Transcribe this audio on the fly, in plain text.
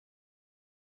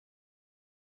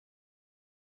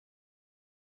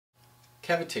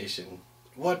Cavitation.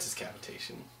 What is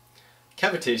cavitation?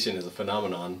 Cavitation is a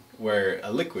phenomenon where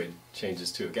a liquid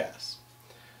changes to a gas.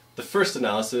 The first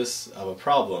analysis of a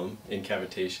problem in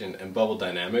cavitation and bubble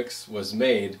dynamics was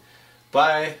made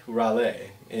by Rayleigh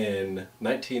in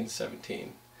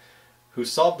 1917, who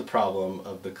solved the problem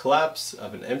of the collapse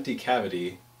of an empty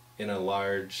cavity in a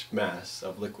large mass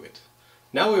of liquid.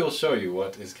 Now we will show you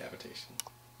what is cavitation.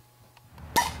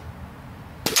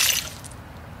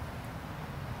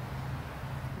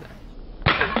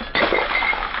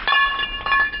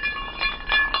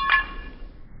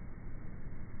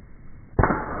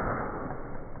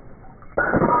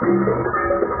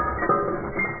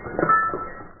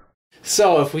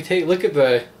 So if we look at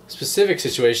the specific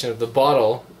situation of the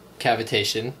bottle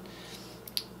cavitation,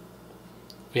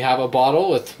 we have a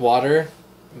bottle with water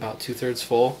about 2/3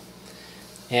 full,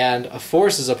 and a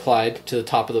force is applied to the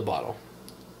top of the bottle.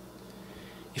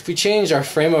 If we change our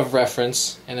frame of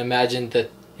reference and imagine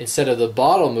that instead of the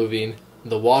bottle moving,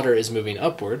 the water is moving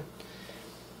upward,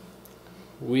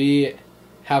 we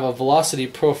have a velocity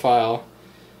profile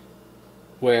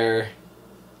where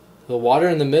the water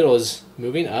in the middle is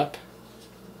moving up,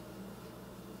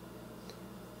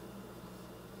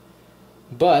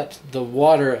 but the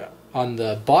water on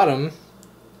the bottom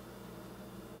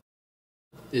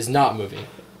is not moving.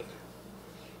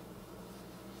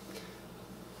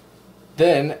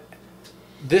 Then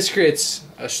this creates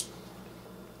a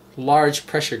large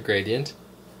pressure gradient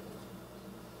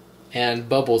and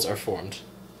bubbles are formed.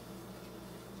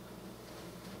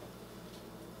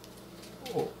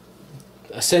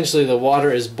 Essentially the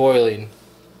water is boiling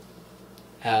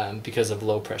because of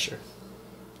low pressure.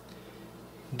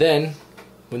 Then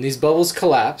when these bubbles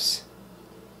collapse,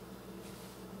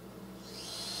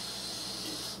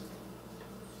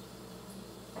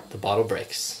 the bottle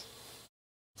breaks.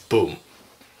 Boom.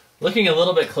 Looking a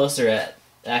little bit closer at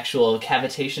actual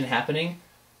cavitation happening,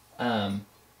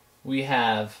 we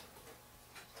have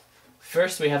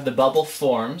the bubble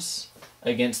forms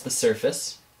against the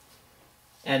surface,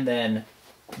 and then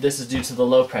this is due to the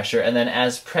low pressure, and then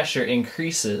as pressure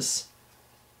increases,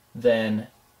 then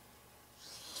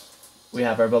we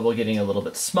have our bubble getting a little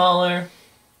bit smaller,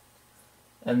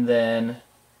 and then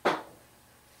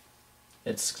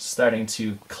it's starting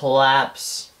to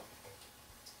collapse,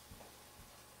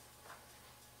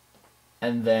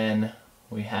 and then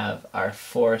we have our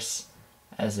force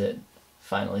as it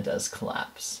finally does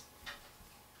collapse.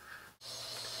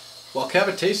 While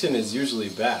cavitation is usually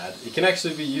bad, it can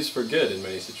actually be used for good in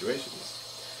many situations.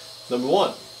 Number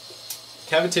one,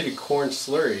 cavitated corn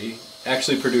slurry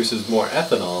actually produces more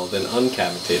ethanol than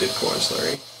uncavitated corn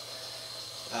slurry.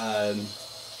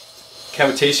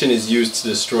 Cavitation is used to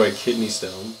destroy kidney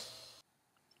stones.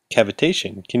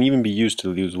 Cavitation can even be used to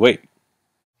lose weight.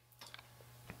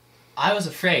 I was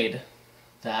afraid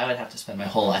that I would have to spend my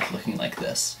whole life looking like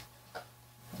this,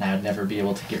 and I would never be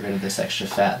able to get rid of this extra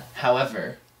fat.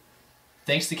 However,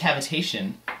 thanks to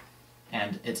cavitation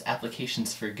and its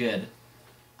applications for good,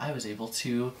 I was able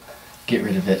to get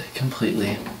rid of it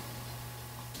completely.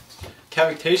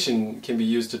 Cavitation can be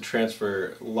used to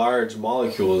transfer large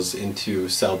molecules into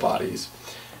cell bodies,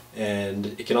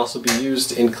 and it can also be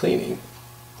used in cleaning.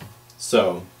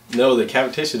 So, know that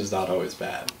cavitation is not always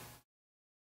bad.